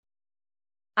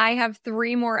I have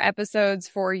 3 more episodes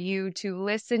for you to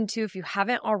listen to if you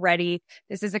haven't already.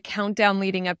 This is a countdown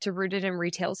leading up to Rooted in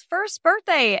Retail's first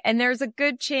birthday, and there's a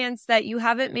good chance that you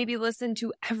haven't maybe listened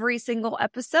to every single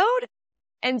episode.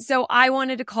 And so I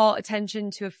wanted to call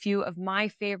attention to a few of my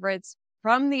favorites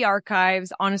from the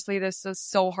archives. Honestly, this is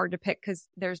so hard to pick because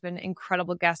there's been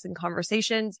incredible guests and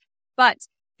conversations, but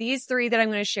these 3 that I'm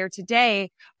going to share today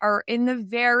are in the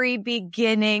very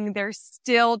beginning. They're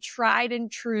still tried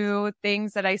and true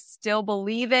things that I still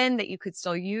believe in that you could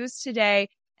still use today.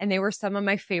 And they were some of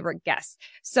my favorite guests.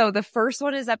 So the first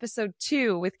one is episode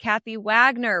 2 with Kathy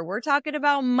Wagner. We're talking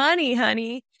about money,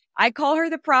 honey. I call her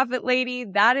the profit lady.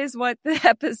 That is what the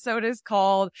episode is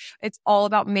called. It's all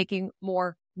about making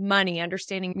more money,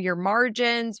 understanding your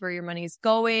margins, where your money is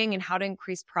going, and how to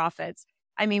increase profits.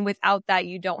 I mean, without that,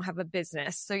 you don't have a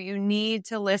business. So you need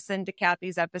to listen to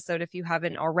Kathy's episode if you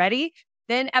haven't already.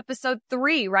 Then episode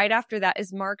 3, right after that,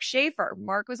 is Mark Schaefer.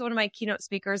 Mark was one of my keynote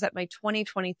speakers at my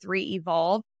 2023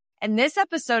 Evolve. And this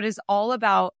episode is all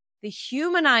about the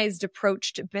humanized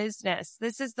approach to business.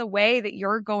 This is the way that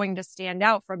you're going to stand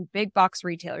out from big box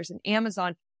retailers and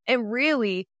Amazon and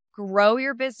really grow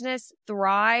your business,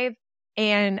 thrive,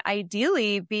 and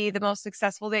ideally be the most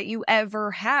successful that you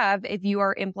ever have if you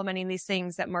are implementing these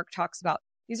things that Mark talks about.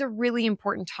 These are really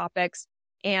important topics.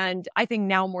 And I think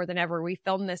now more than ever, we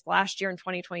filmed this last year in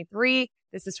 2023.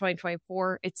 This is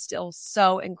 2024. It's still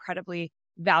so incredibly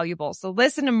valuable. So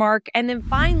listen to Mark. And then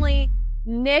finally,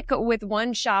 Nick with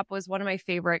One Shop was one of my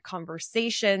favorite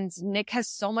conversations. Nick has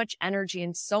so much energy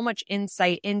and so much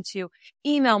insight into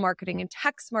email marketing and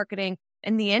text marketing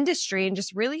in the industry and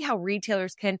just really how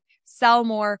retailers can sell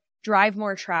more, drive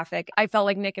more traffic. I felt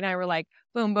like Nick and I were like,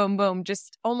 boom, boom, boom,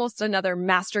 just almost another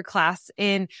masterclass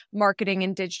in marketing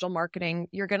and digital marketing.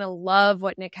 You're going to love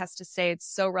what Nick has to say. It's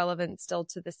so relevant still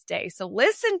to this day. So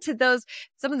listen to those,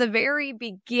 some of the very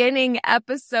beginning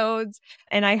episodes,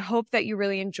 and I hope that you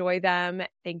really enjoy them.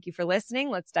 Thank you for listening.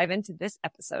 Let's dive into this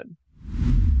episode.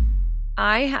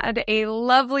 I had a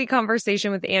lovely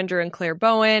conversation with Andrew and Claire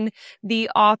Bowen, the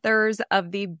authors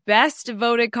of the best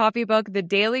voted coffee book, The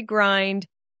Daily Grind.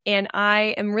 And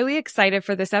I am really excited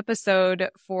for this episode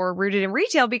for Rooted in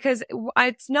Retail because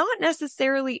it's not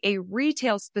necessarily a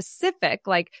retail specific,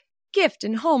 like gift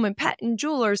and home and pet and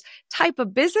jewelers type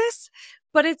of business,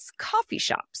 but it's coffee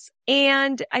shops.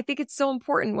 And I think it's so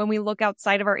important when we look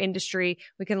outside of our industry,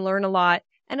 we can learn a lot.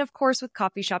 And of course, with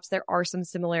coffee shops, there are some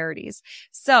similarities.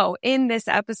 So in this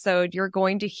episode, you're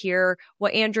going to hear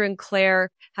what Andrew and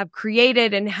Claire have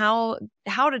created and how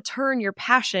to turn your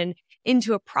passion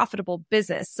into a profitable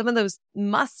business. Some of those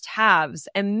must-haves.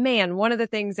 And man, one of the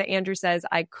things that Andrew says,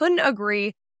 I couldn't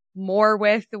agree more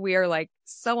with. We are like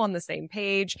so on the same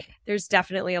page. There's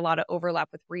definitely a lot of overlap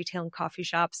with retail and coffee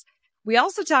shops. We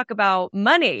also talk about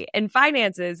money and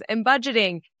finances and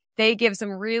budgeting. They give some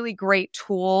really great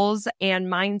tools and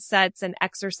mindsets and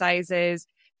exercises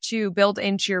to build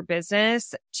into your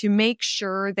business to make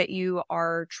sure that you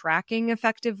are tracking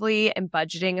effectively and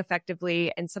budgeting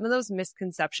effectively and some of those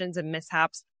misconceptions and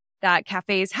mishaps that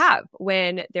cafes have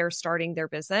when they're starting their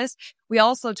business. We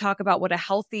also talk about what a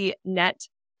healthy net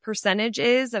percentage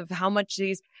is of how much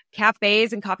these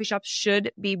cafes and coffee shops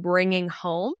should be bringing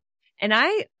home. And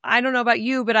I don't know about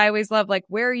you, but I always love like,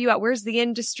 where are you at? Where's the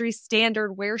industry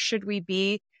standard? Where should we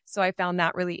be? So I found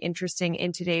that really interesting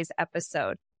in today's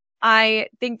episode. I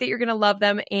think that you're going to love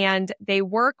them, and they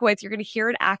work with, you're going to hear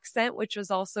an accent, which was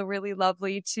also really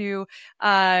lovely to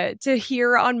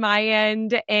hear on my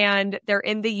end. And they're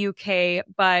in the UK,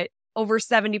 but over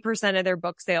 70% of their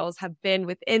book sales have been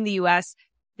within the US.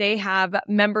 They have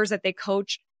members that they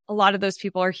coach. A lot of those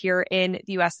people are here in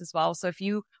the US as well. So if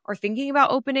you are thinking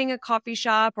about opening a coffee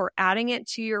shop or adding it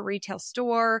to your retail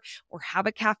store or have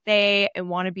a cafe and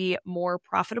want to be more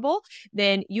profitable,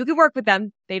 then you can work with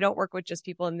them. They don't work with just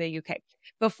people in the UK.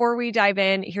 Before we dive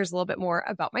in, here's a little bit more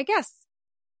about my guests.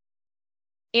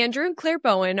 Andrew and Claire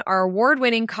Bowen are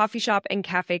award-winning coffee shop and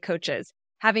cafe coaches.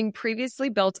 Having previously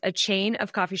built a chain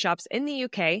of coffee shops in the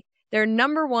UK, their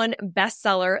 #1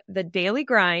 bestseller, The Daily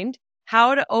Grind,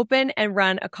 How to Open and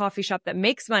Run a Coffee Shop That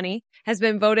Makes Money, has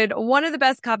been voted one of the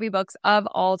best coffee books of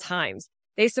all times.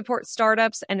 They support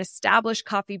startups and established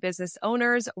coffee business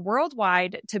owners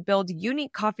worldwide to build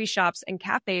unique coffee shops and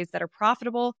cafes that are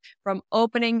profitable from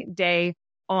opening day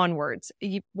onwards.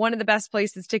 One of the best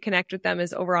places to connect with them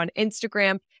is over on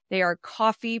Instagram. They are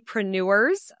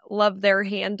coffeepreneurs. Love their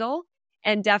handle.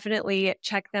 And definitely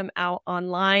check them out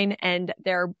online and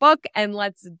their book. And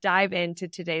let's dive into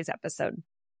today's episode.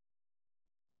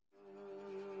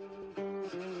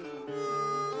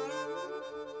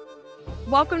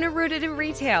 Welcome to Rooted in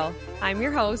Retail. I'm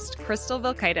your host, Crystal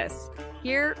Vilkaitis.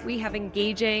 Here, we have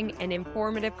engaging and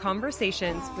informative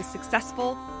conversations with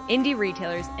successful indie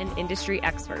retailers and industry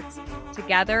experts.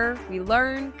 Together, we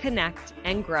learn, connect,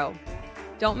 and grow.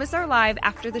 Don't miss our live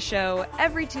after the show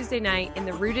every Tuesday night in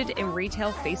the Rooted in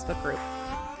Retail Facebook group.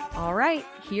 All right,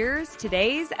 here's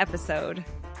today's episode.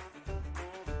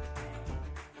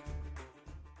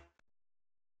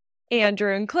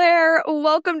 Andrew and Claire,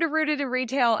 welcome to Rooted in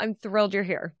Retail. I'm thrilled you're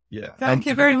here. Yeah. Thank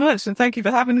you very much, and thank you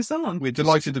for having us on. We're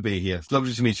delighted to be here. It's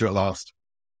lovely to meet you at last.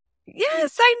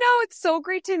 Yes, I know. It's so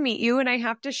great to meet you. And I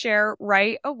have to share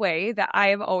right away that I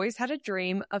have always had a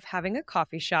dream of having a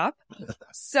coffee shop.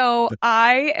 So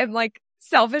I am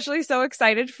selfishly so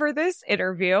excited for this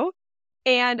interview.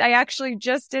 And I actually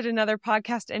just did another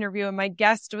podcast interview, and my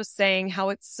guest was saying how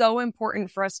it's so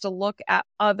important for us to look at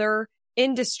other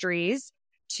industries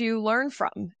to learn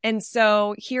from. And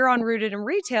so here on Rooted in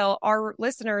Retail, our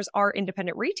listeners are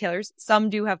independent retailers. Some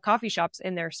do have coffee shops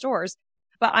in their stores,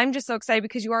 but I'm just so excited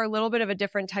because you are a little bit of a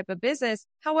different type of business.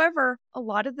 However, a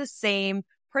lot of the same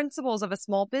principles of a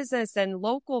small business and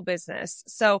local business.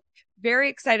 So very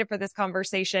excited for this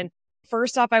conversation.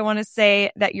 First off, I want to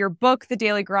say that your book, The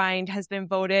Daily Grind, has been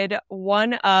voted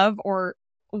one of, or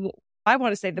I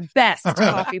want to say the best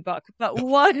coffee book, but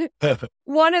one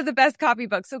of the best coffee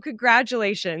books. So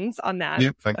congratulations on that.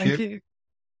 Yep, thank you.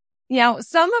 Now,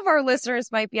 some of our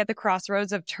listeners might be at the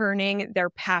crossroads of turning their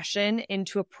passion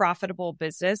into a profitable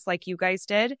business like you guys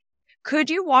did. Could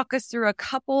you walk us through a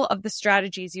couple of the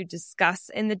strategies you discuss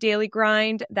in The Daily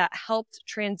Grind that helped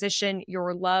transition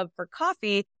your love for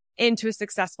coffee into a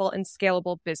successful and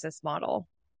scalable business model?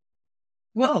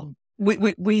 Well,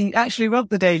 we actually wrote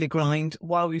The Daily Grind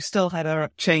while we still had our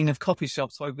chain of coffee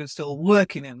shops, while we were still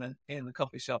working in the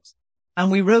coffee shops. And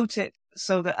we wrote it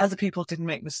so that other people didn't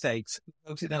make mistakes. We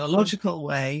wrote it in a logical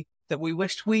way that we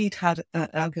wished we'd had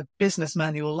a business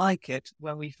manual like it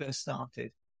when we first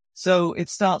started. So it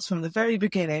starts from the very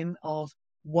beginning of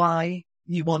why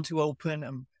you want to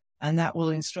open, and that will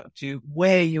instruct you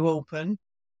where you open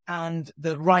and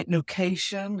the right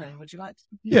location. And would you like to?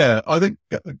 Yeah, I think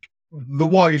the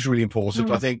why is really important.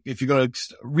 I think if you're going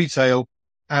to retail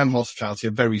and hospitality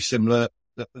are very similar,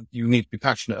 you need to be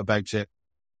passionate about it.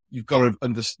 You've got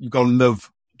to love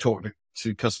talking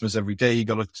to customers every day. You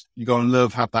got to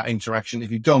love have that interaction.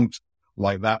 If you don't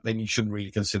like that, then you shouldn't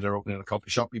really consider opening a coffee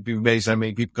shop. You'd be amazed how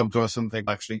many people come to us and think,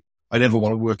 actually, I never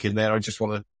want to work in there. I just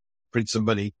want to print some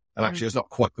money. And actually, it's not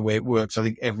quite the way it works. I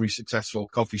think every successful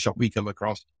coffee shop we come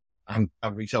across and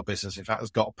retail business, in fact,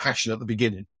 has got a passion at the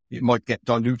beginning. It might get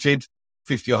diluted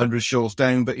 50 or 100 shows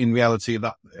down, but in reality,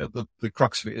 that the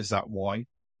crux of it is that why.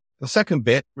 The second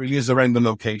bit really is around the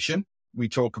location. We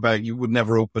talk about you would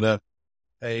never open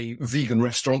a vegan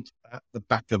restaurant at the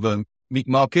back of a meat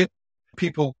market.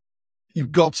 People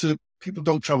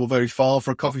don't travel very far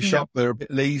for a coffee shop. They're a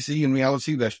bit lazy in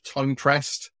reality. They're time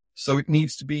pressed. So it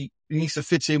needs to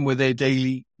fit in with their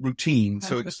daily routine. 100%.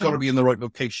 So it's got to be in the right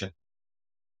location.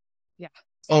 Yeah.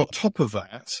 On top of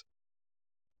that,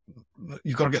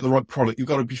 you've got to get the right product. You've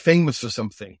got to be famous for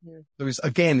something. Yeah.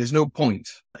 There's no point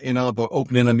in our book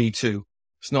opening a Me Too.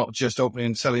 It's not just opening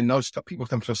and selling nice stuff. People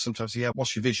come to us sometimes,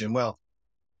 what's your vision? Well,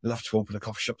 we'll have to open a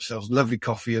coffee shop that sells lovely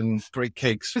coffee and great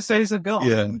cakes. Just days of God.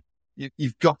 Yeah.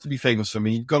 You've got to be famous for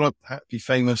me. You've got to be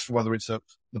famous for whether it's the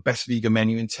best vegan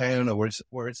menu in town, or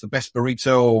where it's the best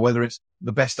burrito, or whether it's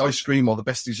the best ice cream or the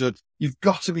best dessert. You've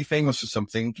got to be famous for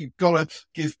something. You've got to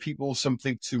give people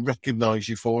something to recognize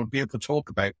you for and be able to talk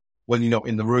about when you're not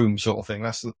in the room, sort of thing.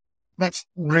 That's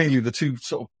really the two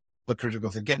sort of the critical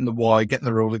thing: getting the why, getting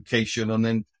the right location, and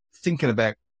then thinking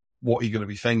about what you're going to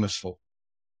be famous for.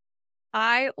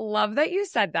 I love that you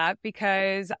said that,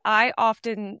 because I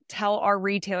often tell our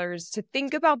retailers to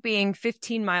think about being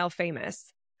 15-mile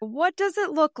famous. What does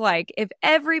it look like if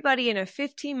everybody in a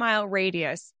 15-mile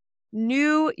radius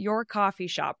knew your coffee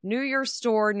shop, knew your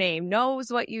store name,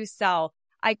 knows what you sell?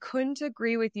 I couldn't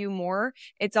agree with you more.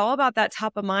 It's all about that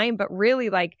top of mind, but really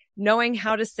knowing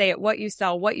how to say it, what you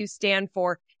sell, what you stand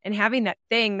for, and having that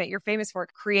thing that you're famous for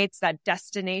creates that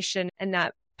destination and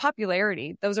that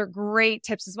popularity. Those are great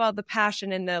tips as well. The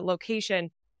passion and the location,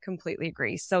 completely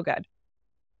agree. So good.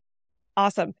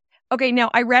 Awesome. Okay. Now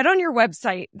I read on your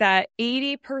website that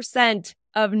 80%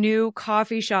 of new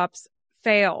coffee shops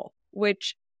fail,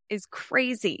 which is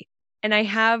crazy. And I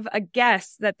have a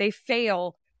guess that they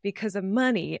fail because of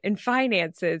money and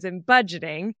finances and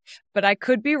budgeting, but I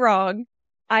could be wrong.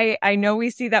 I know we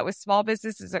see that with small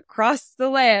businesses across the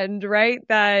land, right?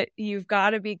 That you've got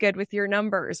to be good with your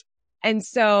numbers. And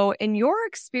so in your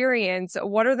experience,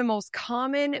 what are the most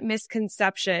common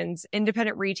misconceptions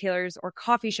independent retailers or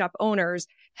coffee shop owners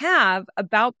have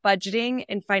about budgeting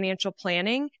and financial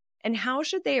planning? And how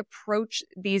should they approach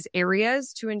these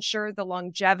areas to ensure the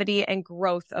longevity and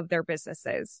growth of their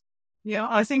businesses? Yeah,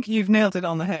 I think you've nailed it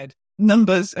on the head.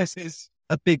 Numbers is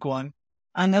a big one.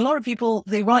 And a lot of people,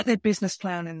 they write their business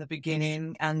plan in the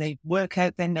beginning and they work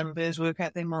out their numbers, work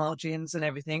out their margins and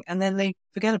everything, and then they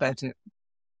forget about it.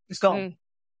 It's gone.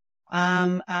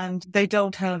 And they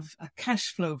don't have a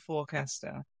cash flow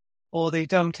forecaster, or they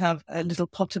don't have a little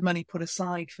pot of money put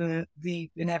aside for the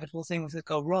inevitable things that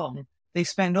go wrong. They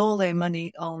spend all their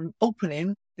money on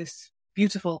opening this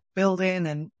beautiful building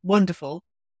and wonderful,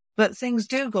 but things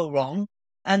do go wrong.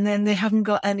 And then they haven't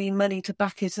got any money to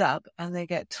back it up, and they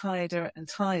get tireder and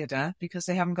tireder because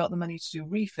they haven't got the money to do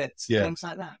refits, things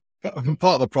like that.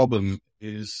 Part of the problem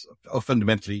is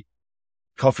fundamentally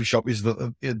coffee shop is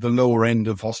the lower end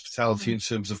of hospitality in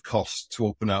terms of cost to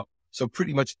open up. So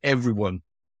pretty much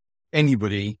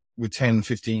anybody with 10,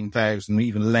 15,000,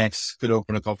 even less could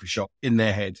open a coffee shop in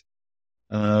their head.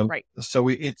 Right. So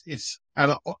it's,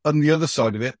 and on the other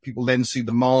side of it, people then see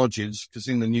the margins, because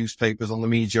in the newspapers, on the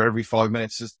media, every 5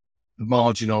 minutes is the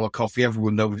margin on a coffee.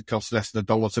 Everyone knows it costs less than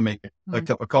 $1 to make a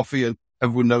cup of coffee, and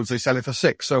everyone knows they sell it for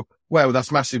 $6. So, wow,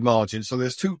 that's massive margin. So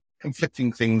there's two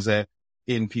conflicting things there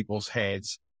in people's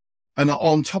heads. And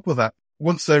on top of that,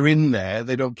 once they're in there,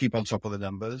 they don't keep on top of the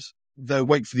numbers. They'll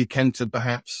wait for the accountant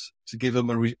perhaps to give them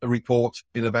a report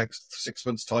in about 6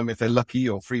 months' time if they're lucky,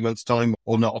 or 3 months' time,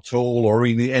 or not at all, or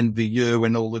in the end of the year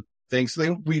when all the things. So they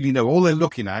don't really know. All they're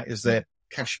looking at is their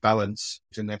cash balance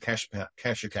in their cash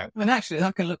account. And actually,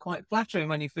 that can look quite flattering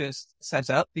when you first set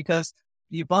up, because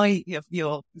you buy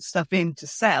your stuff in to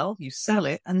sell, you sell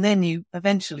it, and then you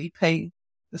eventually pay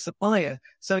the supplier.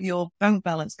 So your bank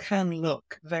balance can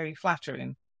look very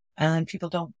flattering, and people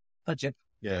don't budget.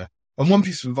 Yeah. And one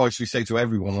piece of advice we say to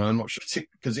everyone, and I'm not sure,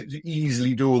 because it's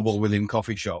easily doable within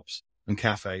coffee shops and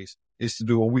cafes, is to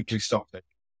do a weekly stock take.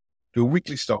 Do a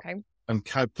weekly stock and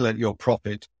calculate your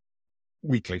profit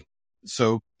weekly.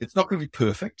 So it's not going to be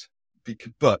perfect,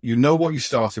 but you know what you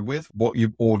started with, what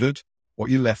you ordered, what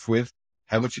you left with,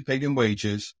 how much you paid in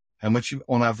wages, how much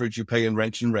on average you pay in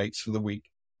rent and rates for the week,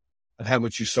 and how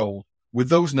much you sold. With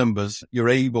those numbers, you're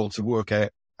able to work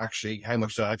out actually how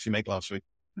much did I actually make last week.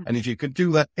 And if you could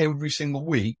do that every single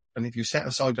week, and if you set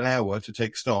aside an hour to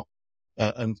take stock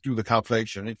and do the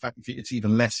calculation, in fact, it's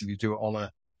even less if you do it on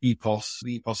a EPOS.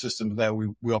 The EPOS system there,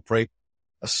 we operate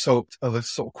a sort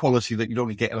of quality that you'd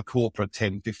only get in a corporate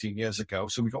 10, 15 years ago.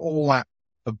 So we've got all that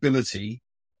ability,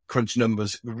 crunch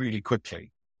numbers really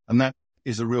quickly. And that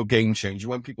is a real game changer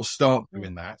when people start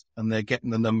doing that and they're getting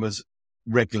the numbers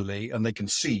regularly, and they can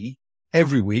see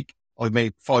every week, I've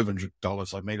made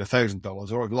 $500, I've made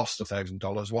 $1,000, or I've lost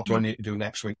 $1,000. What do I need to do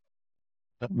next week?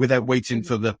 Without waiting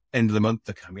for the end of the month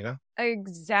to come,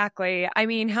 Exactly. I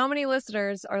mean, how many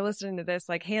listeners are listening to this?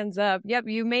 Like, hands up. Yep.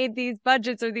 You made these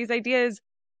budgets or these ideas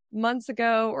months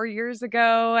ago or years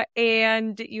ago,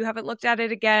 and you haven't looked at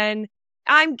it again.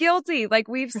 I'm guilty. Like,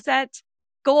 we've set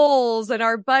goals and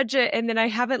our budget, and then I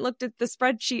haven't looked at the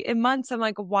spreadsheet in months. I'm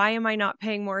like, why am I not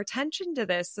paying more attention to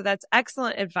this? So that's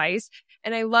excellent advice.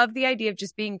 And I love the idea of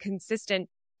just being consistent,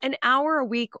 an hour a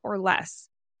week or less.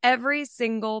 Every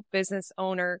single business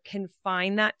owner can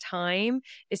find that time,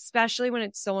 especially when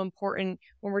it's so important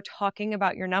when we're talking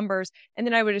about your numbers. And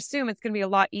then I would assume it's going to be a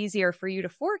lot easier for you to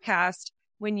forecast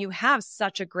when you have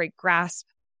such a great grasp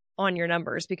on your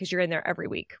numbers, because you're in there every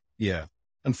week. Yeah.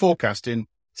 And forecasting,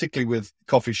 particularly with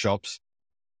coffee shops.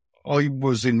 I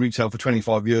was in retail for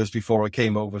 25 years before I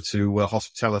came over to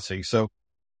hospitality. So,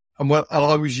 and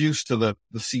I was used to the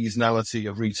seasonality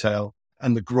of retail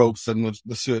and the growth and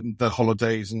the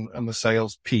holidays and the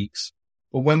sales peaks.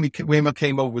 But when I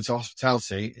came over to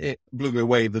hospitality, it blew me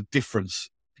away, the difference,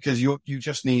 because you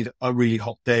just need a really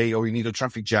hot day, or you need a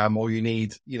traffic jam, or you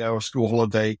need, a school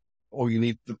holiday, or you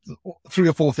need 3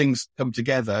 or 4 things come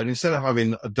together. And instead of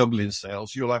having a double in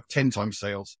sales, you'll have 10 times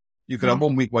sales. You could have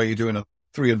 1 week where you're doing a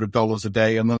 $300 a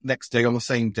day, and the next day on the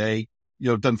same day,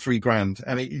 you've done $3,000.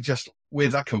 And it just,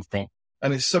 where'd that come from?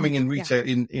 And it's something in retail,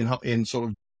 in sort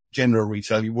of general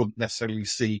retail, you wouldn't necessarily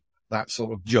see that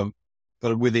sort of jump,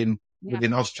 but within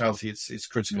hospitality, it's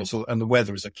critical. So, and the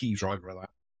weather is a key driver of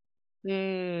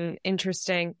that.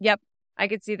 Interesting. Yep. I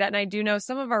could see that. And I do know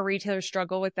some of our retailers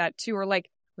struggle with that too, or like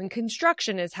when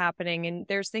construction is happening and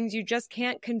there's things you just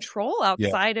can't control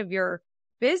outside of your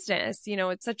business.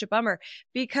 It's such a bummer.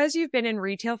 Because you've been in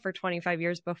retail for 25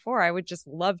 years before, I would just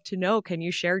love to know, can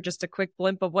you share just a quick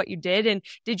blimp of what you did? And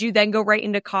did you then go right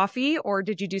into coffee, or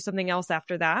did you do something else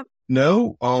after that?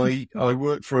 No, I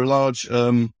worked for a large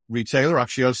retailer.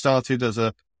 Actually, I started as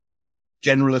a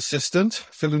general assistant,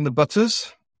 filling the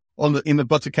butters in the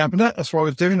butter cabinet. That's what I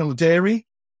was doing on the dairy.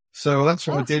 So that's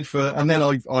what I did and then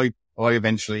I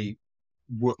eventually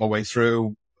worked my way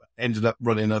through, ended up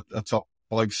running a top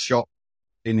 5 shop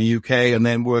in the UK, and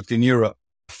then worked in Europe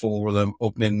for them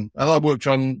opening. And I worked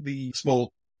on the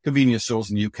small convenience stores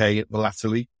in the UK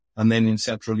latterly, and then in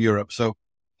Central Europe. So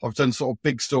I've done sort of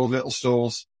big stores, little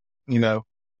stores,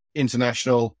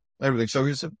 international, everything.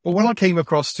 So but when I came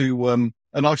across to, and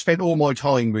I spent all my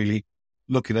time really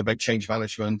looking about change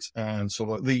management and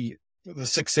sort of the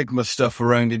Six Sigma stuff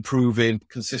around improving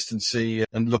consistency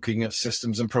and looking at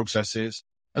systems and processes.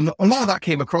 And a lot of that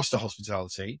came across to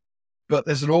hospitality, but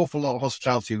there's an awful lot of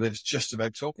hospitality that's just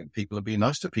about talking to people and being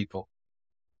nice to people.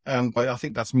 And I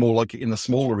think that's more like in the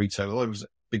smaller retail. It was a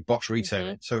big box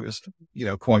retailing. So it was,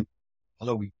 quite,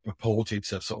 although we purported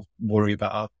to sort of worry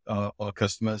about our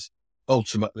customers,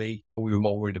 ultimately we were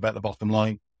more worried about the bottom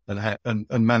line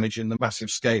and managing the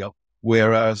massive scale.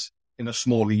 Whereas in a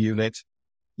smaller unit,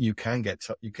 you get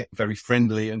very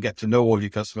friendly and get to know all your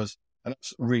customers. And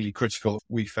that's really critical.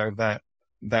 We found that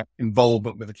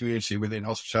involvement with the community within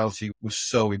hospitality was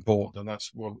so important. And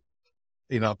that's what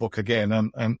in our book again,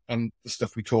 and the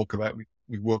stuff we talk about,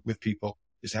 we work with people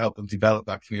is to help them develop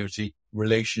that community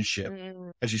relationship.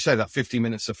 As you say, that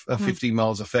 15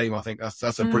 miles of fame, I think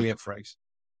that's a brilliant phrase.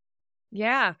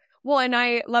 Yeah. Well, and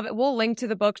I love it. We'll link to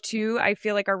the book too. I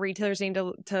feel like our retailers need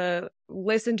to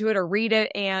listen to it or read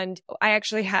it. And I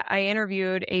actually I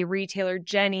interviewed a retailer,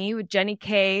 Jenny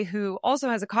K, who also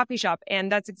has a coffee shop.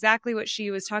 And that's exactly what she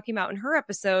was talking about in her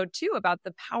episode too, about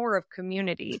the power of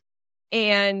community.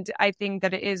 And I think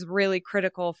that it is really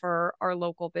critical for our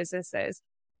local businesses.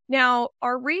 Now,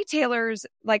 our retailers,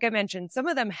 like I mentioned, some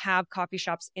of them have coffee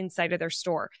shops inside of their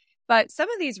store. But some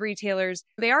of these retailers,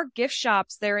 they are gift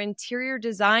shops, they're interior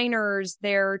designers,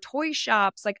 they're toy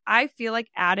shops. Like, I feel like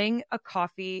adding a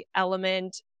coffee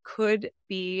element could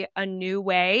be a new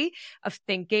way of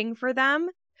thinking for them.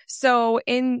 So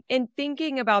in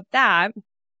thinking about that,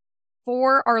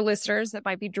 for our listeners that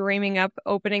might be dreaming up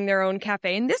opening their own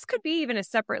cafe, and this could be even a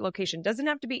separate location, doesn't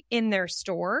have to be in their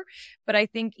store, but I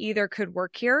think either could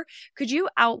work here. Could you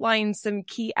outline some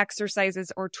key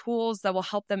exercises or tools that will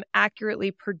help them accurately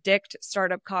predict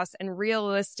startup costs and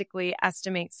realistically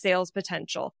estimate sales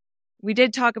potential? We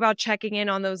did talk about checking in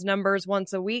on those numbers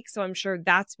once a week, so I'm sure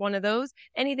that's one of those.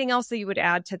 Anything else that you would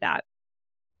add to that?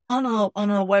 On our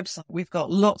website, we've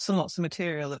got lots and lots of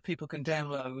material that people can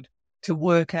download to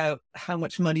work out how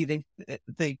much money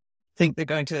they think they're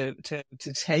going to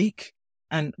take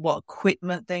and what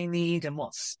equipment they need and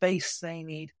what space they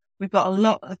need. We've got a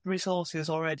lot of resources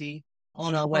already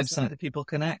on our website that people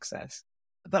can access.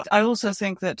 But I also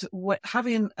think that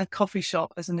having a coffee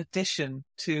shop as an addition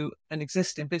to an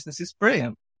existing business is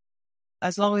brilliant.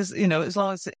 As long as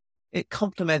it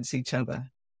complements each other.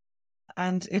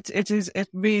 And it is a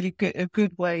really a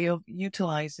good way of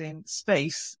utilizing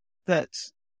space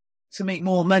to make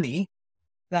more money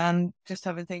than just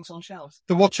having things on shelves.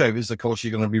 The watch over is, of course,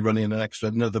 you're going to be running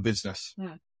another business.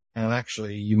 Yeah. And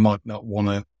actually, you might not want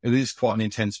to, it is quite an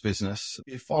intense business.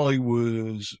 If I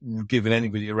was giving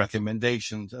anybody a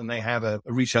recommendation and they had a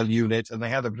retail unit and they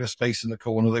had a bit of space in the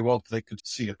corner they could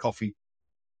see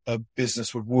a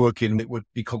business would work in, it would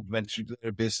be complementary to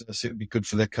their business. It would be good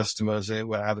for their customers. It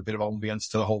would add a bit of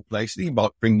ambience to the whole place. You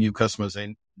might bring new customers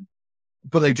in,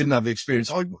 but they didn't have the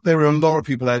experience. There are a lot of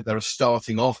people out there are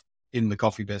starting off in the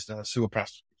coffee business who are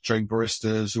perhaps trained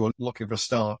baristas who are looking for a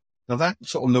start. Now that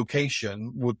sort of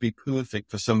location would be perfect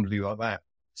for somebody like that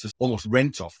to almost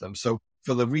rent off them. So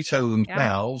for the retailer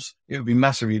themselves, it would be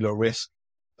massively low risk,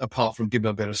 apart from giving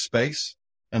them a bit of space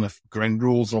and the ground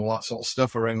rules and all that sort of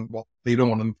stuff around what they don't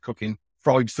want them cooking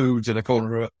fried foods in a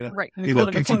corner of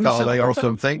kitchen parley or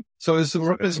something. So there's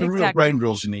some real ground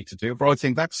rules you need to do. But I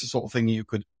think that's the sort of thing you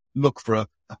could look for a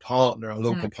partner, a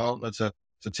local partner to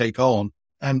take on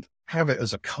and have it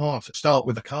as a cart. Start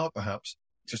with a cart, perhaps,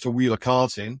 just to wheel a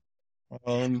cart in.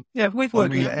 We've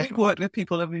worked with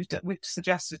people and we've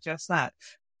suggested just that.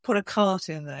 Put a cart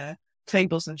in there,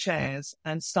 tables and chairs,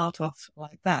 and start off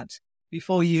like that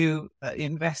before you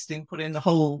invest in putting the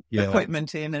whole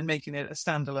equipment in and making it a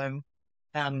standalone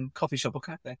coffee shop or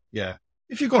cafe. Yeah.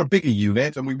 If you've got a bigger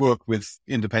unit, and we work with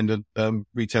independent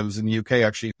retailers in the UK,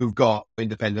 actually, who've got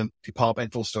independent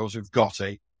departmental stores who've got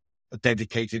a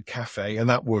dedicated cafe, and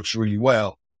that works really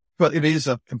well. But it is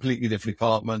a completely different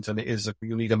department, and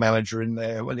you need a manager in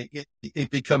there, and it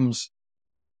becomes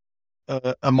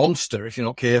a monster if you're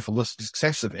not careful. The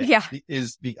success of it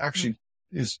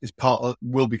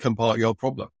will become part of your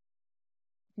problem.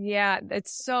 Yeah,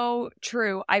 that's so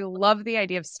true. I love the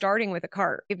idea of starting with a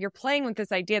cart. If you're playing with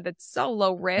this idea that's so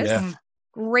low risk,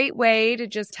 Great way to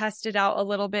just test it out a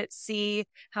little bit, see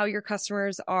how your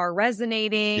customers are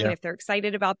resonating. Yeah. And if they're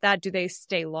excited about that, do they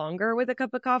stay longer with a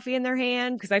cup of coffee in their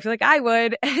hand? Because I feel like I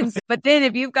would. But then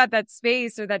if you've got that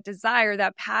space or that desire,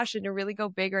 that passion to really go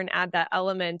bigger and add that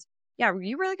element, yeah,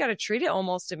 you really got to treat it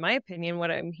almost, in my opinion,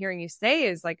 what I'm hearing you say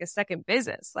is like a second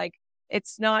business. Like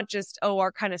it's not just,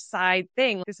 our kind of side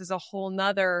thing. This is a whole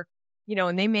nother,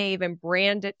 and they may even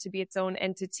brand it to be its own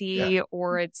entity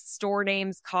or its store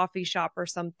name's coffee shop or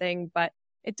something. But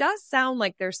it does sound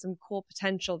like there's some cool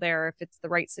potential there if it's the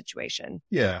right situation.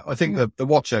 Yeah, I think the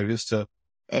watch out is to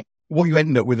what you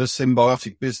end up with a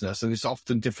symbiotic business, and it's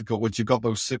often difficult once you've got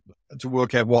those to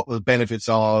work out what the benefits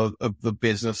are of the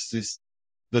businesses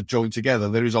that join together.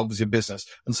 There is obviously a business,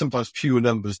 and sometimes pure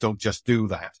numbers don't just do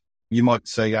that. You might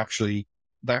say actually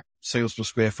that sales per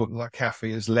square foot of that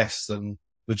cafe is less than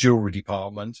the jewelry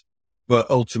department, but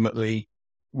ultimately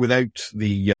without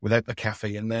the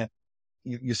cafe in there,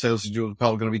 your sales and jewelry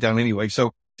department are going to be down anyway.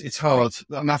 So it's hard.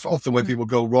 And that's often where people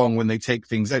go wrong when they take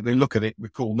things out. They look at it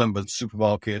with cool numbers.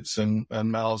 Supermarkets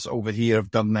and malls over here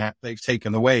have done that. They've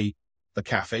taken away the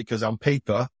cafe because on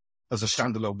paper, as a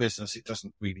standalone business, it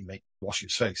doesn't really wash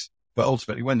its face. But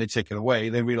ultimately, when they take it away,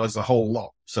 they realize the whole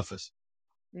lot suffers.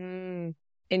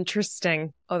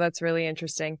 Interesting. Oh, that's really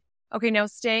interesting. Okay, now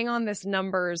staying on this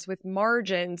numbers with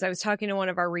margins, I was talking to one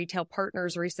of our retail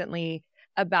partners recently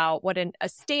about what a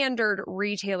standard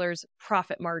retailer's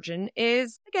profit margin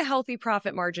is, like a healthy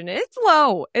profit margin. It's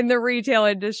low in the retail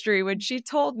industry. When she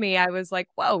told me, I was like,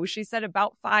 whoa, she said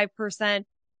about 5%,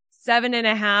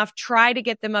 7.5%, try to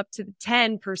get them up to the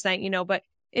 10%, but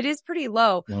it is pretty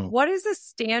low. Wow. What is the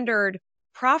standard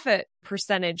profit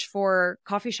percentage for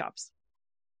coffee shops?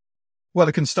 Well,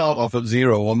 it can start off at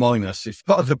 0 or minus. If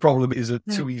part of the problem is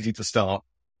it's too easy to start.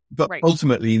 But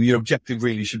ultimately, your objective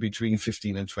really should be between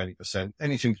 15 and 20%.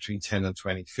 Anything between 10 and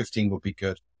 20, 15 would be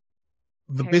good.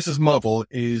 The business model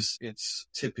it's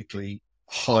typically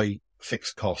high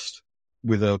fixed cost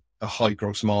with a high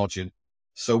gross margin.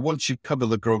 So once you cover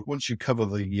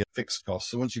the fixed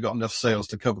costs, so once you've got enough sales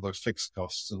to cover those fixed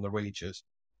costs and the wages,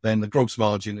 then the gross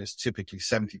margin is typically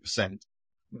 70%.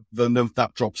 Then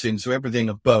that drops in. So everything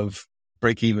above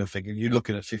break-even figure, you're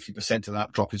looking at 50% of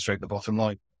that dropping straight to the bottom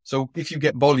line. So if you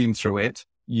get volume through it,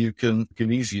 you can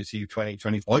easily achieve 20,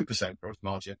 25% gross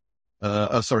margin.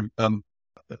 Bottom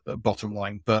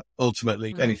line. But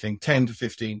ultimately, anything 10 to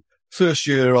 15. First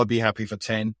year, I'd be happy for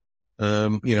 10.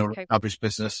 Average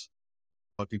business,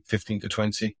 I'd be 15 to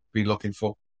 20, be looking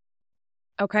for.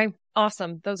 Okay,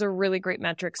 awesome. Those are really great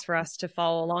metrics for us to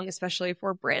follow along, especially if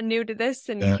we're brand new to this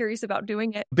and curious about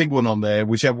doing it. Big one on there,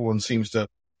 which everyone seems to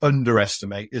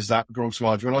underestimate, is that gross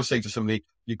margin. When I say to somebody,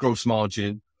 your gross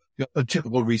margin, a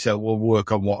typical retailer will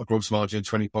work on what a gross margin of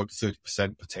 25 to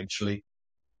 30% potentially.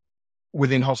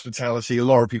 Within hospitality, a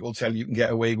lot of people tell you can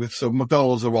get away with. So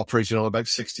McDonald's are operating on about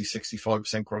 60,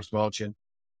 65% gross margin,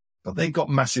 but they've got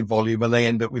massive volume and they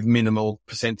end up with minimal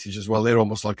percentage as well. They're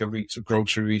almost like a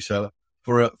grocery retailer.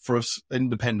 For an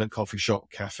independent coffee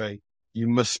shop cafe, you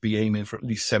must be aiming for at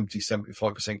least 70,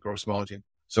 75% gross margin.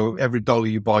 So every dollar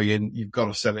you buy in, you've got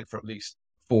to sell it for at least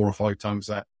 4 or 5 times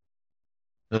that.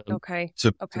 To cover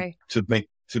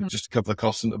the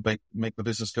costs and to make the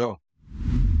business go.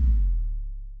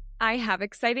 I have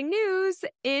exciting news.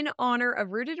 In honor of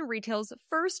Rooted in Retail's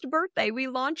first birthday, we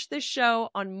launched this show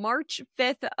on March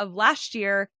 5th of last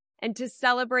year. And to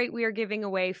celebrate, we are giving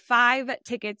away 5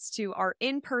 tickets to our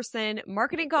in-person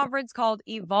marketing conference called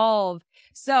Evolve.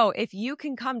 So if you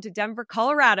can come to Denver,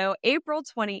 Colorado, April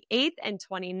 28th and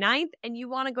 29th, and you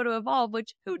want to go to Evolve,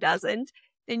 which who doesn't,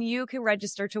 then you can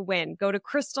register to win. Go to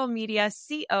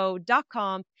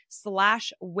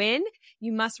crystalmediaco.com/win.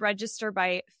 You must register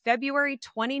by February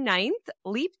 29th,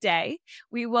 Leap Day.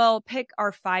 We will pick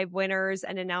our 5 winners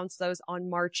and announce those on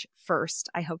March 1st.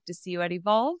 I hope to see you at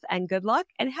Evolve, and good luck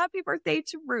and happy birthday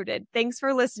to Rooted. Thanks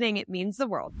for listening. It means the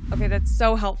world. Okay, that's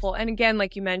so helpful. And again,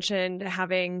 like you mentioned,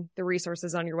 having the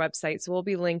resources on your website. So we'll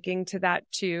be linking to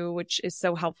that too, which is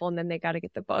so helpful. And then they got to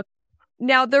get the book.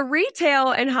 Now, the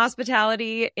retail and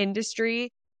hospitality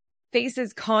industry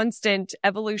faces constant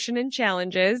evolution and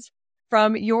challenges.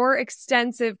 From your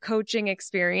extensive coaching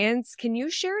experience, can you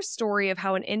share a story of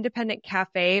how an independent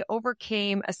cafe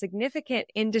overcame a significant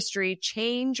industry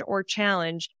change or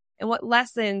challenge, and what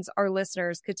lessons our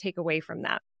listeners could take away from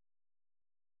that?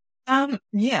 An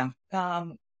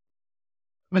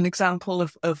example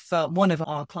of one of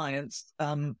our clients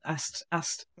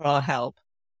asked for our help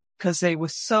because they were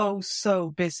so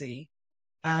busy.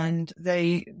 And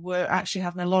they were actually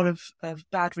having a lot of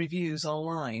bad reviews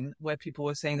online where people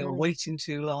were saying they were waiting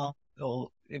too long or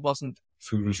it wasn't.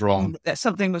 Food was wrong. That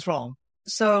something was wrong.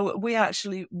 So we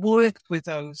actually worked with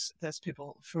those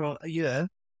people for a year,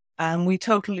 and we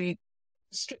totally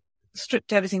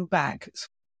stripped everything back.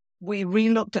 We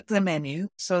re-looked at the menu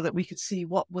so that we could see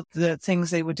what were the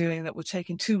things they were doing that were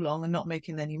taking too long and not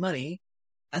making any money.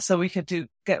 And so we could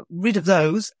get rid of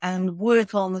those and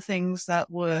work on the things that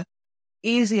were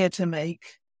easier to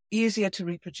make, easier to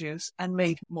reproduce, and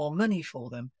made more money for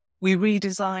them. We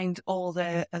redesigned all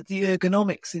the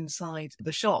ergonomics inside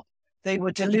the shop. They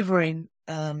were delivering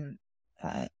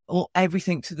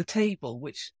everything to the table,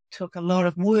 which took a lot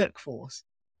of workforce.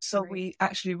 So we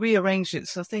actually rearranged it.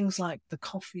 So things like the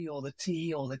coffee or the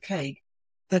tea or the cake,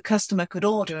 the customer could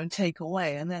order and take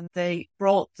away. And then they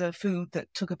brought the food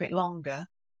that took a bit longer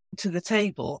to the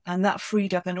table. And that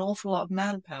freed up an awful lot of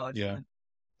manpower. Yeah.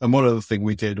 And one other thing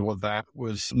we did with that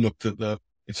was looked at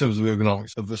in terms of the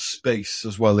ergonomics of the space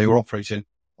as well. They were operating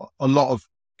a lot of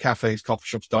cafes, coffee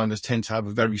shops, diners tend to have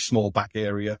a very small back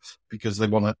area because they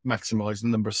want to maximize the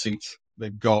number of seats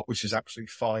they've got, which is absolutely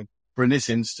fine. But in this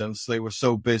instance, they were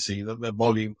so busy that their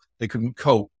volume, they couldn't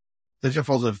cope. There just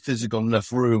wasn't physical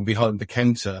enough room behind the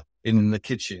counter in the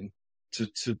kitchen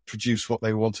to produce what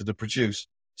they wanted to produce.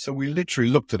 So we literally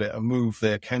looked at it and moved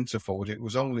their counter forward. It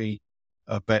was only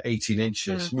about 18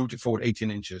 inches, moved it forward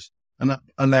 18 inches. And that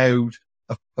allowed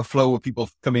a flow of people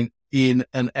coming in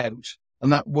and out.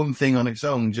 And that one thing on its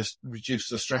own just reduced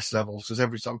the stress levels, because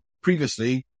every time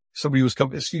previously somebody was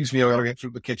coming, excuse me, I got to get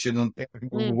through the kitchen and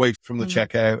move away from the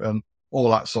checkout and all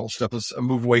that sort of stuff, and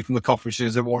move away from the coffee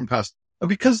machines they walked past. And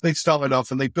because they started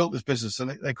off and they built this business and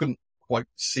they couldn't quite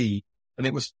see, and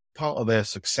it was part of their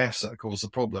success that caused the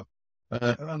problem.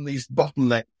 And these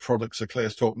bottleneck products that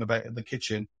Claire's talking about in the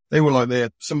kitchen, they were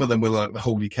like some of them were like the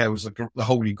holy cows, the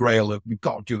holy grail of, we've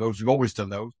got to do those. We've always done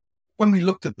those. When we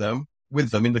looked at them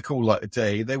with them in the cool light of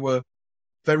day, they were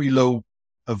very low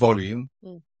volume,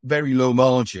 very low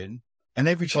margin. And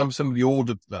every time somebody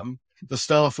ordered them, the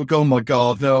staff would go, oh my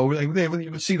God, no,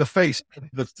 you would see the face,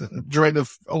 the dread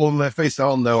of all on their face.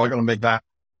 Oh no, I got to make that.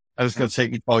 And it's going to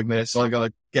take me 5 minutes. So I got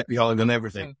to get behind and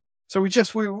everything. So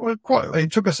we were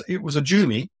it was a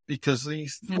journey because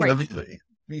these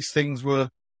things were,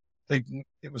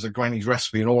 it was a granny's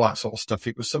recipe and all that sort of stuff.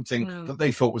 It was something that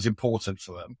they thought was important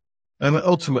for them. And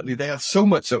ultimately they had so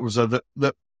much that was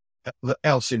that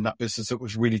else in that business that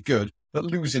was really good, that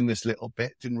losing this little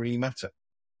bit didn't really matter.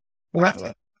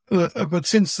 But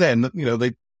since then,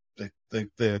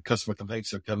 the customer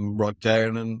complaints have come right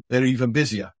down and they're even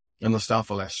busier and the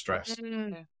staff are less stressed.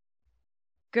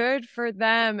 Good for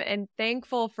them, and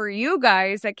thankful for you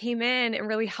guys that came in and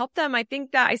really helped them. I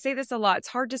think that I say this a lot. It's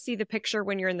hard to see the picture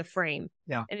when you're in the frame.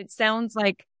 Yeah. And it sounds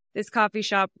like this coffee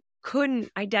shop couldn't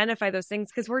identify those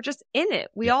things because we're just in it.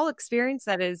 We all experience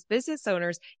that as business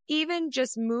owners. Even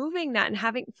just moving that and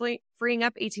having freeing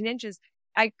up 18 inches,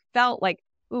 I felt like,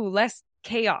 less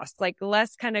chaos, like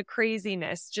less kind of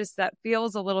craziness, just that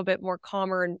feels a little bit more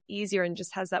calmer and easier and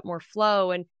just has that more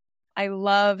flow. And I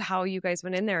love how you guys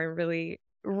went in there and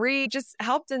really just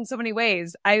helped in so many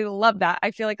ways. I love that. I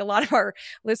feel like a lot of our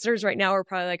listeners right now are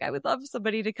probably like, I would love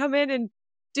somebody to come in and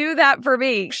do that for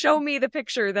me. Show me the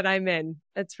picture that I'm in.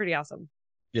 That's pretty awesome.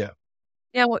 Yeah.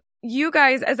 Now, you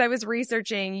guys, as I was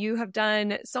researching, you have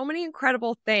done so many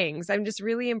incredible things. I'm just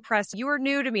really impressed. You are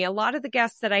new to me. A lot of the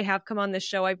guests that I have come on this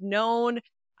show, I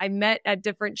met at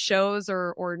different shows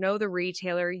or know the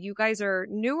retailer. You guys are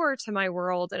newer to my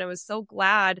world, and I was so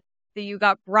glad that you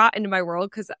got brought into my world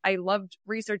because I loved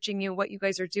researching you and what you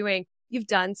guys are doing. You've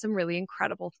done some really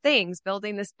incredible things,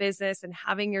 building this business and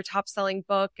having your top selling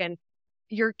book, and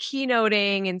you're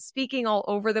keynoting and speaking all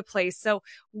over the place. So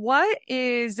I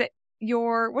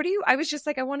was just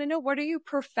like, I want to know, what are you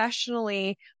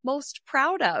professionally most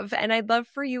proud of? And I'd love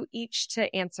for you each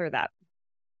to answer that.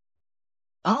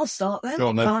 I'll start then. Go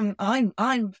on, then.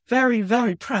 I'm very,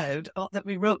 very proud that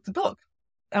we wrote the book.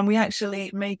 And we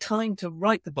actually made time to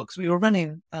write the books. We were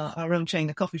running our own chain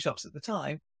of coffee shops at the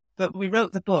time, but we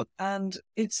wrote the book and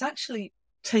it's actually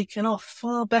taken off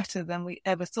far better than we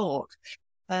ever thought.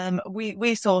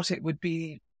 We thought it would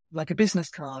be like a business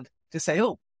card to say,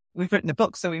 oh, we've written a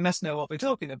book, so we must know what we're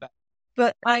talking about.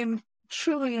 But I'm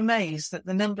truly amazed at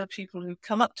the number of people who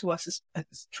come up to us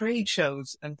as trade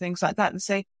shows and things like that and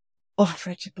say, oh, I've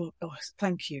read your book. Oh,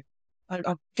 thank you.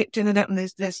 I've dipped in and out, and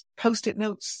there's Post-it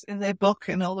notes in their book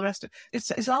and all the rest of it.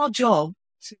 It's our job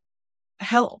to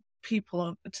help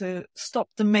people to stop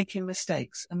them making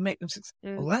mistakes and make them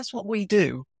successful. Well, that's what we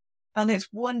do. And it's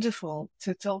wonderful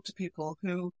to talk to people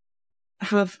who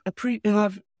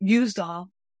have used our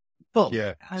book.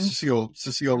 Yeah. And to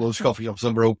see all those coffee shops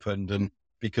that were opened and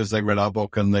because they read our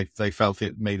book and they felt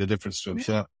it made a difference to them.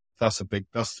 So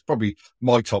that's probably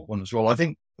my top one as well. I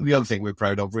think the other thing we're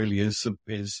proud of really is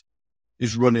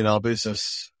running our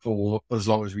business for as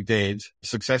long as we did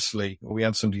successfully. We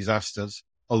had some disasters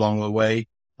along the way.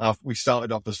 We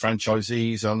started off as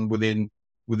franchisees, and within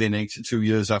 82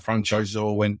 years, our franchises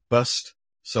all went bust.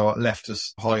 So it left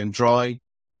us high and dry.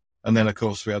 And then, of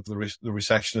course, we had the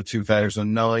recession of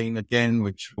 2009 again,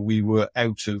 which we were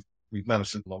out of. We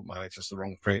managed to, not manage, that's the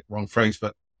wrong phrase,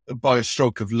 but by a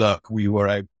stroke of luck, we were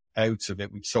out of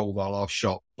it. We'd sold our last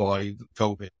shop by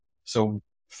COVID. So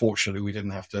fortunately, we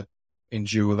didn't have to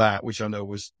endure that, which I know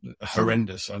was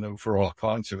horrendous. I know for all our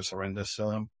clients, it was horrendous.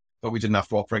 But we didn't have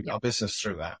to operate our business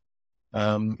through that.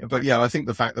 But yeah, I think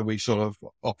the fact that we sort of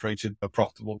operated a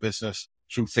profitable business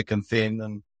through thick and thin,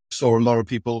 and saw a lot of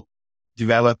people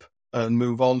develop and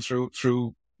move on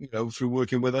through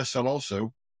working with us. And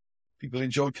also people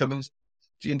enjoyed coming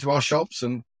into our shops,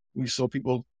 and we saw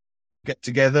people get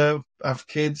together, have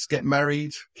kids, get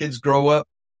married, kids grow up.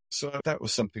 So that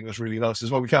was something that's really nice as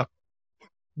well.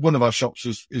 One of our shops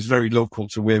is very local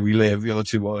to where we live. The other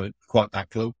two aren't quite that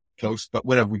close, but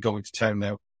whenever we go into town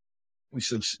now, we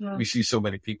see so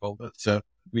many people that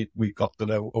we got to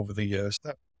know over the years.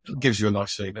 That gives you a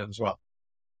nice feeling as well.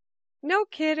 No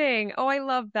kidding. Oh, I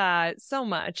love that so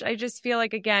much. I just feel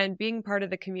like, again, being part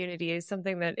of the community is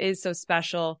something that is so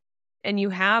special. And you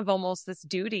have almost this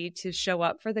duty to show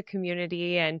up for the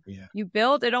community, and you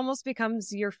build, it almost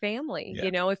becomes your family,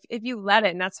 if you let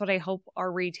it. And that's what I hope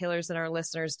our retailers and our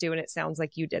listeners do. And it sounds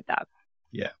like you did that.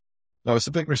 Yeah. No, it's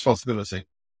a big responsibility.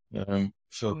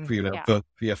 For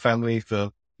your family, for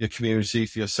your community,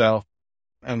 for yourself,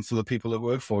 and for the people that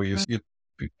work for you.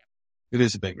 It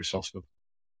is a big responsibility.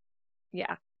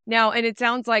 Yeah. Now, and it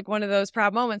sounds like one of those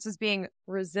proud moments is being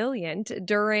resilient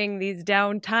during these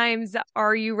down times.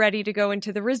 Are you ready to go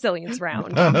into the resilience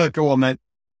round? Go on, then.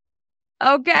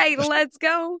 Okay, let's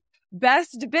go.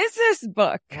 Best business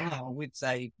book. I would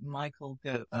say Michael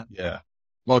Gerber. Yeah.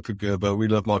 Michael Gerber. We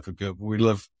love Michael Gerber. We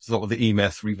love sort of the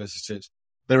E-Myth revisited.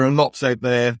 There are lots out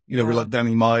there. We like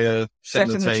Danny Meyer,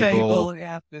 Setting the Table.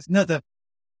 Yeah. There's another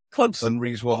close.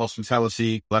 Unreasonable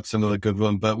Hospitality. That's another good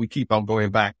one. But we keep on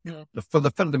going back for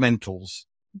the fundamentals.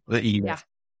 The E-Myth. Yeah.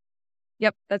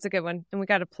 Yep, that's a good one. And we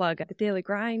got to plug the Daily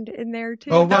Grind in there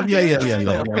too. Oh, well, yeah.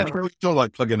 We don't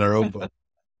like plugging our own book.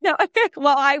 No,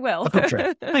 well, I will.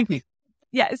 Okay. Thank you.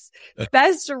 Yes.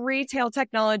 Best retail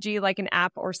technology, like an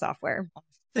app or software. I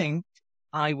think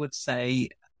I would say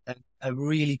a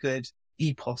really good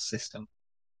EPOS system.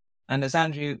 And as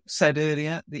Andrew said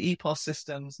earlier, the EPOS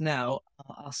systems now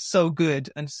are so good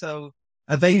and so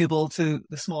available to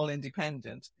the small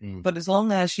independent. But as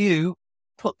long as you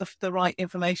put the right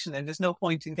information in, there's no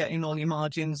point in getting all your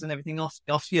margins and everything off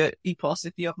your EPOS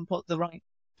if you haven't put the right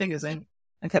figures in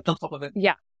and kept on top of it.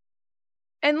 Yeah.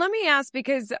 And let me ask,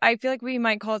 because I feel like we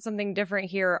might call it something different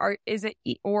here. Is it,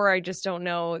 or I just don't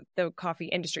know the coffee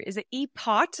industry. Is it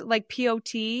EPOT, like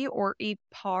POT, or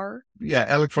EPAR?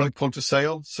 Yeah, electronic point of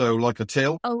sale. So like a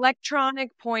till.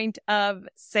 Electronic point of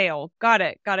sale. Got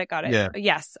it. Yeah.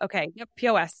 Yes. Okay. Yep.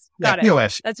 POS. Got it.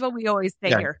 POS. That's what we always say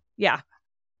here. Yeah.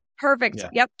 Perfect. Yeah.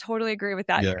 Yep. Totally agree with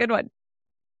that. Yeah. Good one.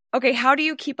 Okay. How do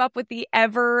you keep up with the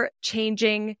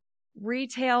ever-changing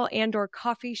retail and or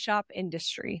coffee shop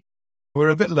industry? We're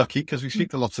a bit lucky because we speak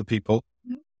to lots of people,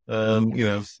 all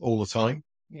the time.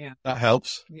 Yeah. That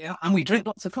helps. Yeah. And we drink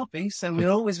lots of coffee. So we're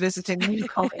always visiting new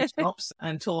coffee shops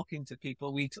and talking to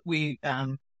people. We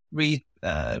read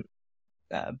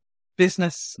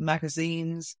business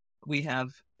magazines. We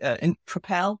have in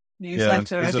Propel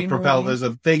newsletter. Yeah, there's a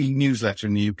daily newsletter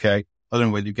in the UK. I don't know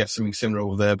whether you get something similar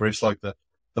over there, but it's like the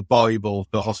Bible,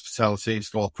 the hospitality. It's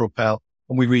called Propel.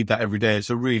 And we read that every day. It's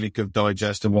a really good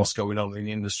digest of what's going on in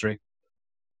the industry.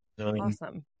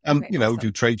 Awesome. And,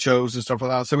 do trade shows and stuff like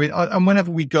that. So and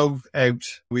whenever we go out,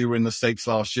 we were in the States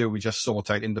last year, we just sought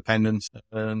out independence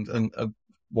and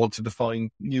wanted to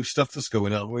find new stuff that's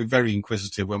going on. We're very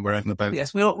inquisitive when we're out and about.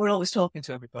 Yes, we're always talking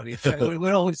to everybody.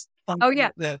 We're always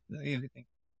everything.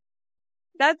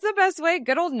 That's the best way.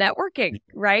 Good old networking,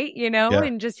 right?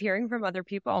 And just hearing from other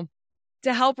people.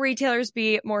 To help retailers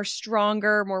be more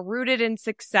stronger, more rooted in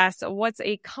success, what's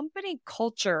a company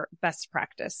culture best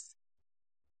practice?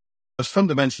 It's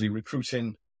fundamentally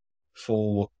recruiting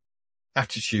for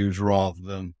attitude rather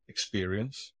than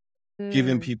experience,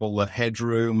 giving people the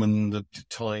headroom and the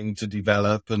time to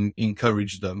develop and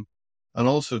encourage them, and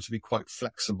also to be quite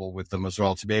flexible with them as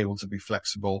well, to be able to be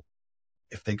flexible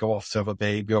if they go off to have a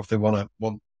baby or if they want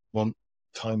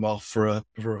time off for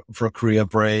a career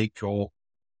break, or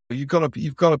you've got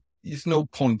to, there's no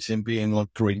point in being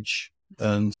like Grinch,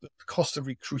 and the cost of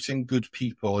recruiting good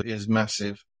people is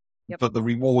massive. But the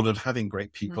reward of having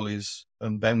great people is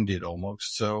unbounded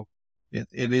almost. So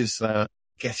It is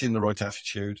getting the right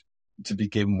attitude to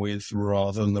begin with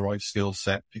rather than the right skill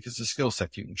set, because the skill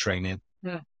set you can train in.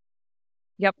 Yeah.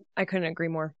 Yep. I couldn't agree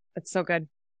more. It's so good.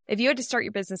 If you had to start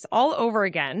your business all over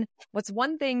again, what's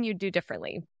one thing you'd do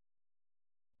differently?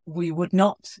 We would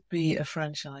not be a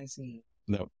franchisee.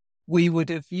 No. We would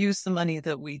have used the money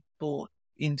that we bought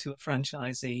into a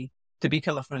franchisee to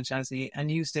become a franchisee and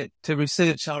used it to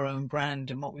research our own brand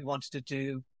and what we wanted to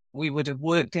do. We would have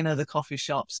worked in other coffee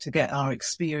shops to get our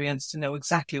experience, to know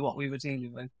exactly what we were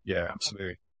dealing with. Yeah,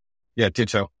 absolutely. Yeah,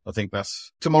 ditto. I think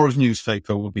that's tomorrow's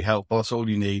newspaper will be helpful. That's all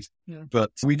you need. Yeah.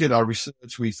 But we did our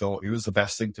research. We thought it was the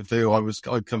best thing to do.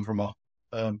 I'd come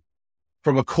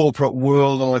from a corporate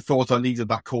world, and I thought I needed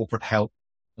that corporate help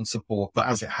and support. But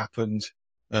as it happened,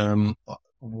 the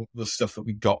stuff that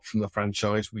we got from the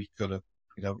franchise, we could have,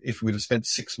 if we'd have spent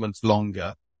 6 months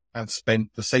longer and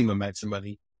spent the same amount of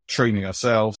money training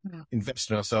ourselves,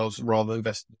 investing in ourselves, rather than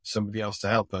investing in somebody else to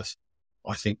help us,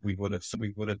 I think we would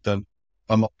have done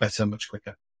a lot better, much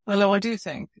quicker. Although I do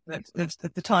think that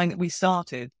at the time that we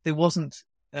started, there wasn't,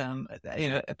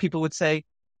 people would say,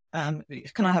 can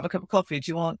I have a cup of coffee?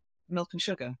 Do you want milk and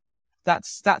sugar?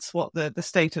 That's what the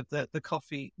state of the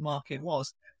coffee market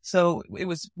was. So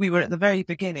we were at the very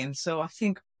beginning. So I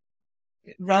think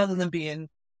rather than being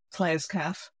Claire's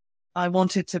Cafe, I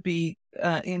wanted to be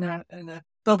in a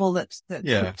bubble that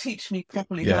would teach me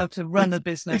properly how to run a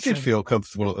business. It did feel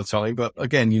comfortable at the time, but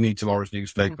again, you need tomorrow's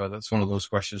newspaper. That's one of those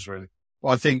questions, really.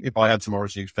 Well, I think if I had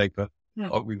tomorrow's newspaper,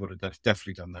 we would have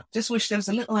definitely done that. Just wish there was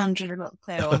a little Andrew and a little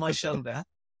Claire on my shoulder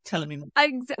telling me.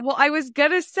 Well, I was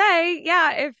gonna say,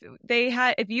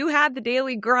 if you had the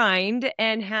daily grind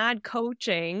and had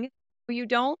coaching, you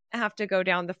don't have to go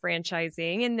down the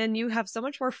franchising, and then you have so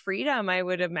much more freedom, I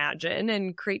would imagine,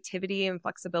 and creativity and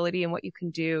flexibility in what you can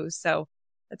do. So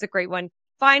that's a great one.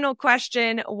 Final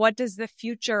question. What does the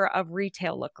future of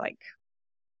retail look like?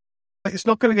 It's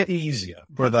not going to get easier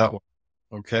for that one.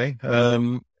 Okay.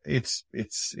 It's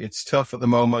tough at the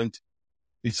moment.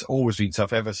 It's always been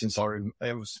tough ever since I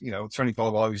was,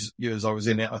 25 years I was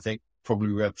in it. I think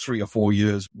probably we had 3 or 4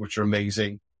 years, which are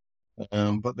amazing.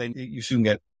 But then you soon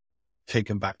get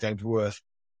taken back down to earth.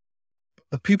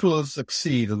 The people that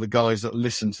succeed are the guys that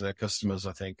listen to their customers,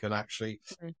 I think,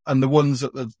 and the ones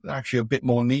that are actually a bit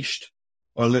more niched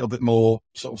or a little bit more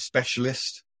sort of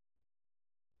specialist,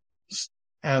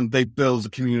 and they build a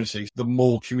community. The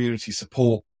more community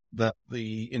support that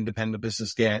the independent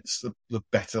business gets, the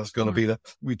better it's going to be.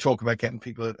 We talk about getting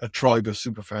people a tribe of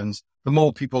superfans. The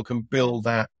more people can build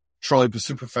that tribe of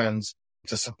superfans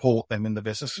to support them in the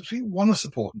business, because we want to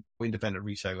support independent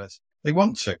retailers. They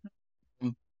want to.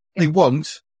 They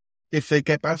won't if they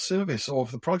get bad service, or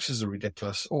if the prices are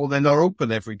ridiculous, or they're not open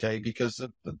every day because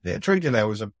their trading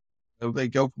hours they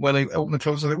go when they open and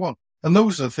close as they want. And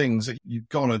those are the things that you've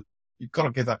got to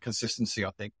give that consistency,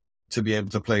 I think, to be able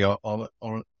to play on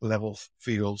level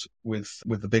fields with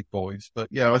the big boys. But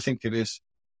yeah, I think it is.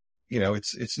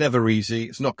 It's never easy.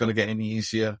 It's not going to get any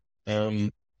easier.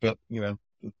 But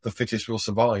the fittest will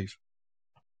survive.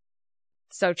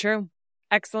 So true.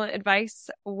 Excellent advice.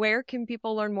 Where can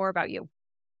people learn more about you?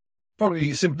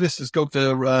 Probably simplest is go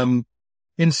to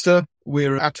Insta.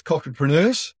 We're at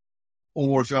Coffeepreneurs.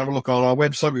 Or if you have a look on our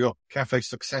website, we've got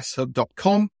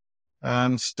cafesuccesshub.com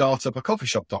and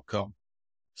startupacoffeeshop.com.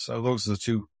 So those are the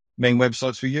two main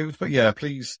websites we use. But yeah,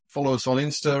 please follow us on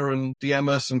Insta and DM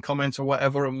us and comment or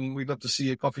whatever. And we'd love to see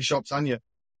your coffee shops and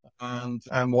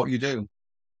what you do.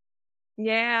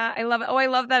 Yeah, I love it. Oh, I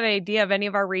love that idea of any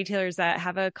of our retailers that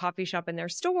have a coffee shop in their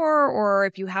store, or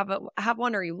if you have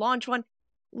one or you launch one,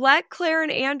 let Claire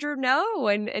and Andrew know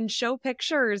and show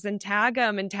pictures and tag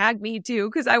them and tag me too,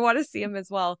 because I want to see them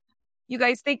as well. You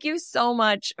guys, thank you so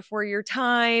much for your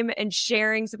time and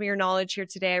sharing some of your knowledge here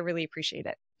today. I really appreciate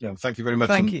it. Yeah, thank you very much.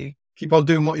 Thank you. Keep on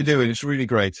doing what you're doing. It's really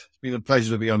great. It's been a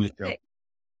pleasure to be on your show.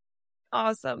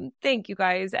 Awesome. Thank you,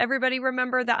 guys. Everybody,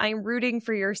 remember that I'm rooting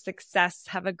for your success.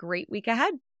 Have a great week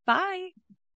ahead. Bye.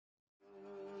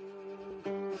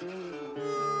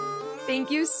 Thank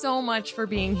you so much for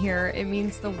being here. It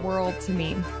means the world to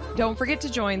me. Don't forget to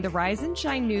join the Rise and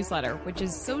Shine newsletter, which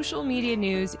is social media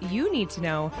news you need to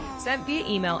know, sent via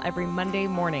email every Monday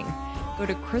morning. Go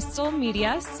to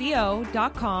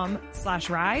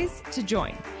crystalmediaco.com/rise to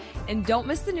join. And don't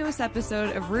miss the newest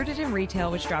episode of Rooted in Retail,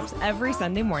 which drops every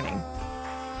Sunday morning.